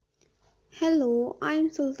Hello,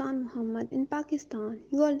 I'm Sultan Muhammad in Pakistan.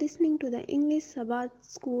 You are listening to the English Sabbath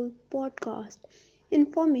School podcast,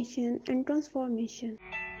 Information and Transformation.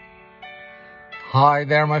 Hi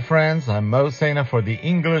there, my friends. I'm Mo Sena for the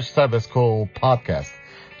English Sabbath School podcast.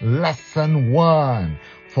 Lesson 1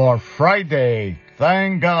 for Friday.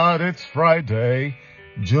 Thank God it's Friday,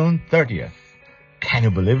 June 30th. Can you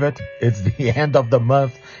believe it? It's the end of the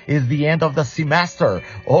month. It's the end of the semester.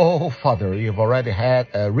 Oh, Father, you've already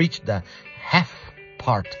reached the half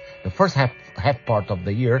part, the first half part of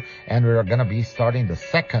the year, and we're going to be starting the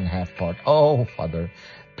second half part. Oh, Father,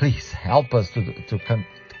 please help us to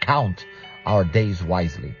count our days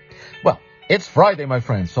wisely. Well, it's Friday, my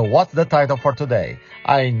friends. So what's the title for today?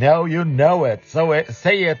 I know you know it. So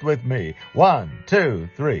say it with me. 1, 2,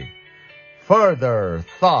 3. Further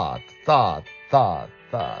thought.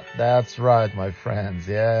 That's right, my friends.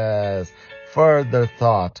 Yes. Further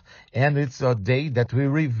thought. And it's a day that we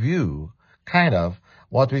review kind of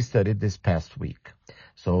what we studied this past week.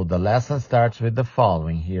 So the lesson starts with the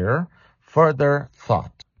following here. Further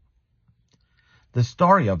thought. The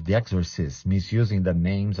story of the exorcists misusing the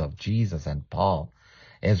names of Jesus and Paul,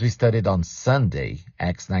 as we studied on Sunday,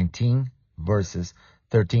 Acts 19, verses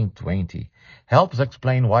 13-20, helps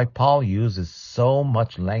explain why Paul uses so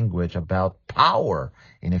much language about power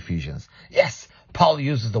in Ephesians. Yes, Paul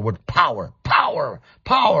uses the word power,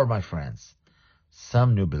 my friends.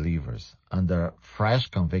 Some new believers, under fresh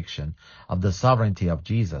conviction of the sovereignty of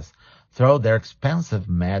Jesus, throw their expensive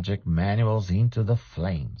magic manuals into the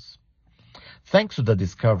flames. Thanks to the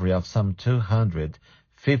discovery of some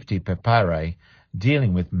 250 papyri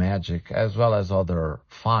dealing with magic as well as other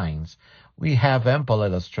finds, we have ample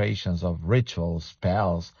illustrations of rituals,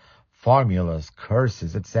 spells, formulas,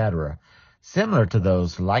 curses, etc., similar to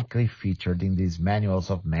those likely featured in these manuals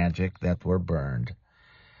of magic that were burned.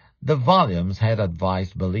 The volumes had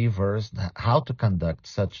advised believers how to conduct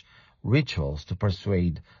such rituals to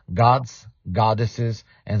persuade gods, goddesses,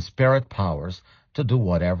 and spirit powers to do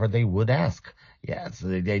whatever they would ask. Yes,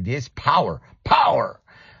 the idea is power.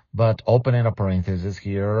 But opening a parenthesis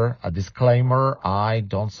here, a disclaimer, I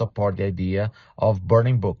don't support the idea of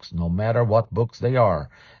burning books, no matter what books they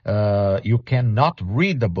are. You cannot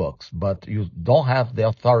read the books, but you don't have the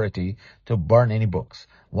authority to burn any books.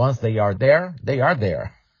 Once they are there, they are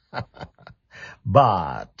there.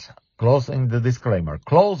 But, closing the disclaimer,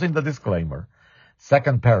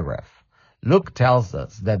 second paragraph. Luke tells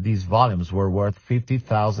us that these volumes were worth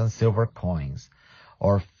 50,000 silver coins,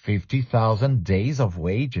 or 50,000 days of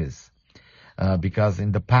wages, because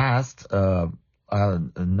in the past, an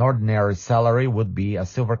ordinary salary would be a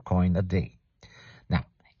silver coin a day. Now,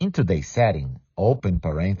 in today's setting, open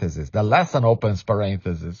parenthesis, the lesson opens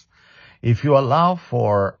parenthesis, if you allow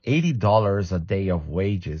for $80 a day of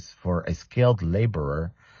wages for a skilled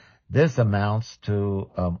laborer, this amounts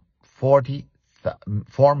to $4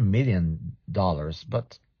 million,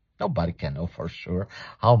 but nobody can know for sure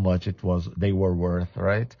how much they were worth,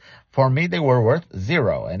 right? For me, they were worth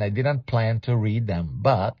zero, and I didn't plan to read them,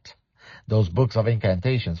 but those books of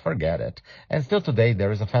incantations, forget it. And still today,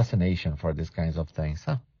 there is a fascination for these kinds of things,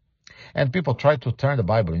 huh? And people try to turn the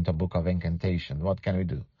Bible into a book of incantation. What can we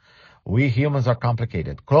do? We humans are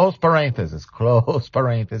complicated. Close parenthesis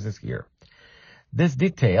here. This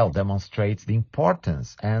detail demonstrates the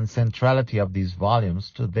importance and centrality of these volumes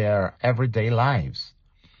to their everyday lives.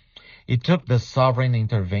 It took the sovereign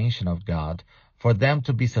intervention of God for them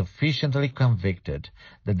to be sufficiently convicted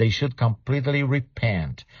that they should completely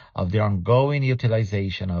repent of their ongoing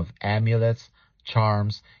utilization of amulets,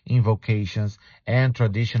 charms, invocations, and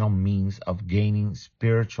traditional means of gaining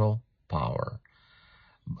spiritual power.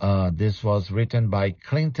 This was written by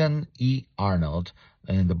Clinton E. Arnold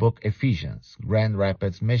in the book Ephesians, Grand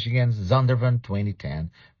Rapids, Michigan, Zondervan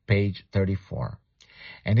 2010, page 34.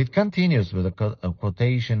 And it continues with a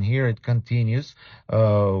quotation here. It continues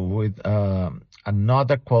with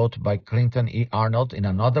another quote by Clinton E. Arnold in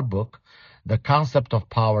another book, The Concept of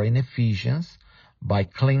Power in Ephesians, by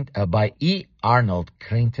E. Arnold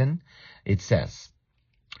Clinton. It says,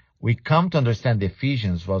 we come to understand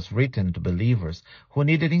Ephesians was written to believers who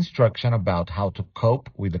needed instruction about how to cope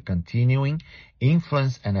with the continuing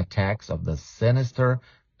influence and attacks of the sinister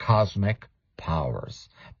cosmic powers.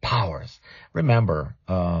 Remember,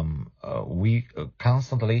 we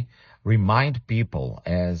constantly remind people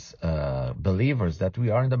as believers that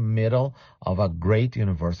we are in the middle of a great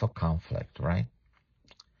universal conflict, right?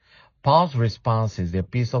 Paul's response is the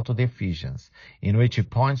Epistle to the Ephesians, in which he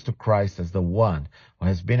points to Christ as the one who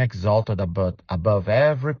has been exalted above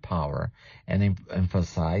every power and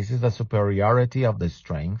emphasizes the superiority of the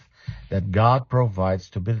strength that God provides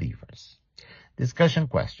to believers. Discussion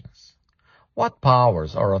questions. What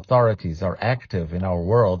powers or authorities are active in our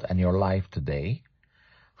world and your life today?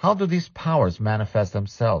 How do these powers manifest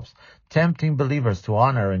themselves, tempting believers to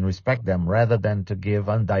honor and respect them rather than to give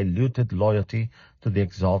undiluted loyalty to the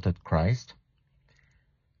exalted Christ?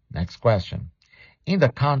 Next question. In the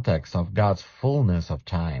context of God's fullness of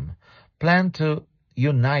time, plan to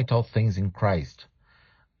unite all things in Christ.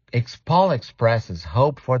 Paul expresses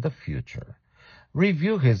hope for the future.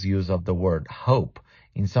 Review his use of the word hope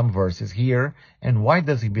in some verses here, and why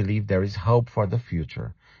does he believe there is hope for the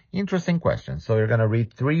future? Interesting question. So we're going to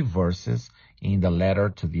read 3 verses in the letter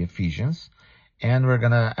to the Ephesians, and we're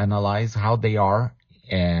going to analyze how they are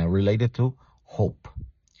related to hope.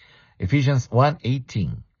 Ephesians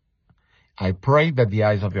 1:18. I pray that the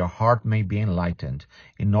eyes of your heart may be enlightened,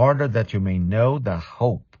 in order that you may know the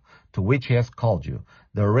hope to which he has called you,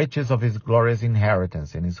 the riches of his glorious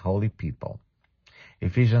inheritance in his holy people.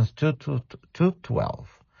 Ephesians 2:12.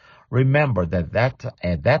 Remember that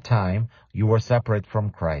at that time you were separate from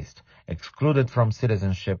Christ, excluded from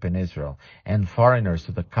citizenship in Israel, and foreigners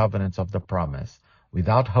to the covenants of the promise,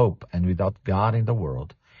 without hope and without God in the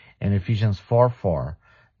world. And Ephesians 4:4.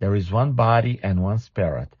 There is one body and one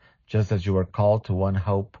spirit, just as you were called to one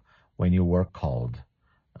hope when you were called.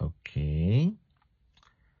 Okay.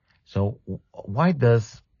 So why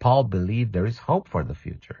does Paul believe there is hope for the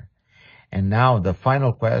future? And now the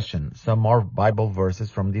final question, some more Bible verses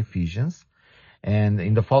from the Ephesians. And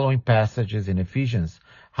in the following passages in Ephesians,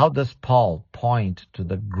 how does Paul point to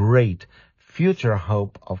the great future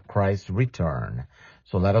hope of Christ's return?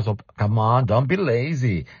 So let us, come on, don't be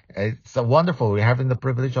lazy. It's wonderful. We're having the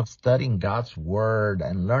privilege of studying God's Word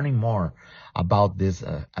and learning more about this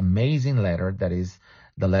amazing letter that is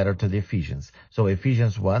the letter to the Ephesians. So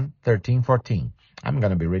Ephesians 1:13-14. I'm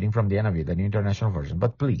going to be reading from the NIV, the New International Version,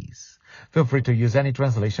 but please feel free to use any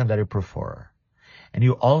translation that you prefer. And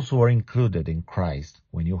you also were included in Christ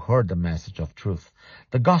when you heard the message of truth,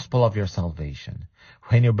 the gospel of your salvation.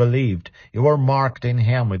 When you believed, you were marked in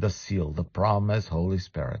him with a seal, the promised Holy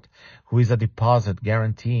Spirit, who is a deposit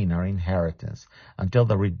guaranteeing our inheritance until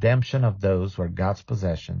the redemption of those who are God's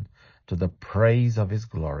possession, to the praise of his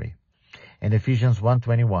glory. In Ephesians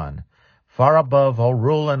 1:21, far above all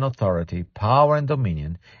rule and authority, power and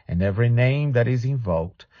dominion, and every name that is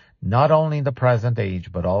invoked, not only in the present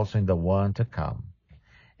age, but also in the one to come.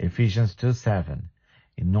 Ephesians 2:7,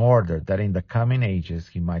 in order that in the coming ages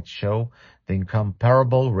he might show the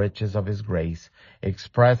incomparable riches of his grace,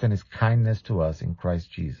 expressed in his kindness to us in Christ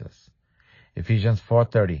Jesus. Ephesians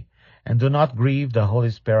 4:30, and do not grieve the Holy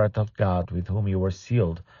Spirit of God, with whom you were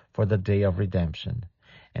sealed for the day of redemption.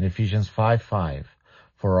 And Ephesians 5:5,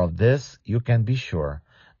 for of this you can be sure,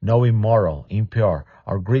 no immoral, impure,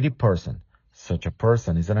 or greedy person, such a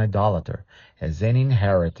person is an idolater, has any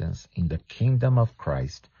inheritance in the kingdom of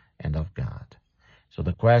Christ and of God. So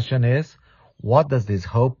the question is, what does this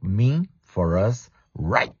hope mean for us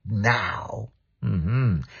right now?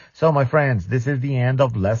 So my friends, this is the end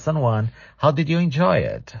of lesson 1. How did you enjoy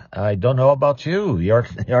it? I don't know about you.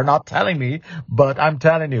 You're not telling me, but I'm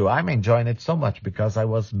telling you, I'm enjoying it so much because I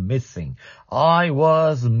was missing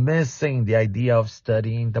the idea of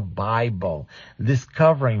studying the Bible,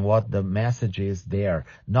 discovering what the message is there.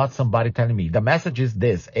 Not somebody telling me, the message is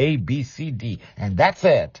this, A, B, C, D, and that's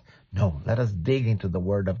it. No, let us dig into the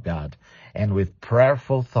Word of God and with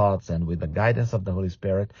prayerful thoughts and with the guidance of the Holy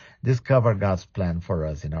Spirit, discover God's plan for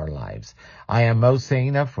us in our lives. I am Mo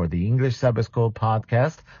Saina for the English Sabbath School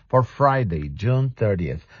podcast for Friday, June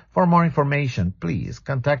 30th. For more information, please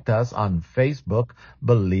contact us on Facebook,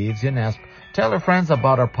 Believes UNESP. Tell your friends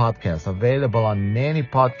about our podcast, available on any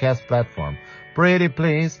podcast platform. Pretty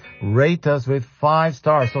please rate us with 5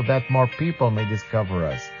 stars so that more people may discover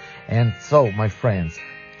us. And so, my friends,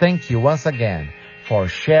 thank you once again for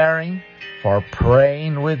sharing, for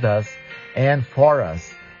praying with us and for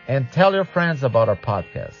us. And tell your friends about our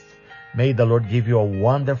podcast. May the Lord give you a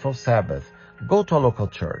wonderful Sabbath. Go to a local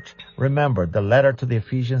church. Remember, the letter to the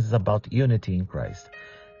Ephesians is about unity in Christ.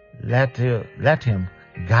 Let him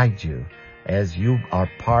guide you as you are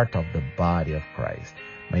part of the body of Christ.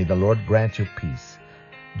 May the Lord grant you peace.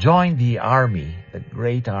 Join the army, the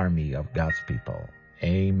great army of God's people.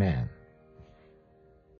 Amen.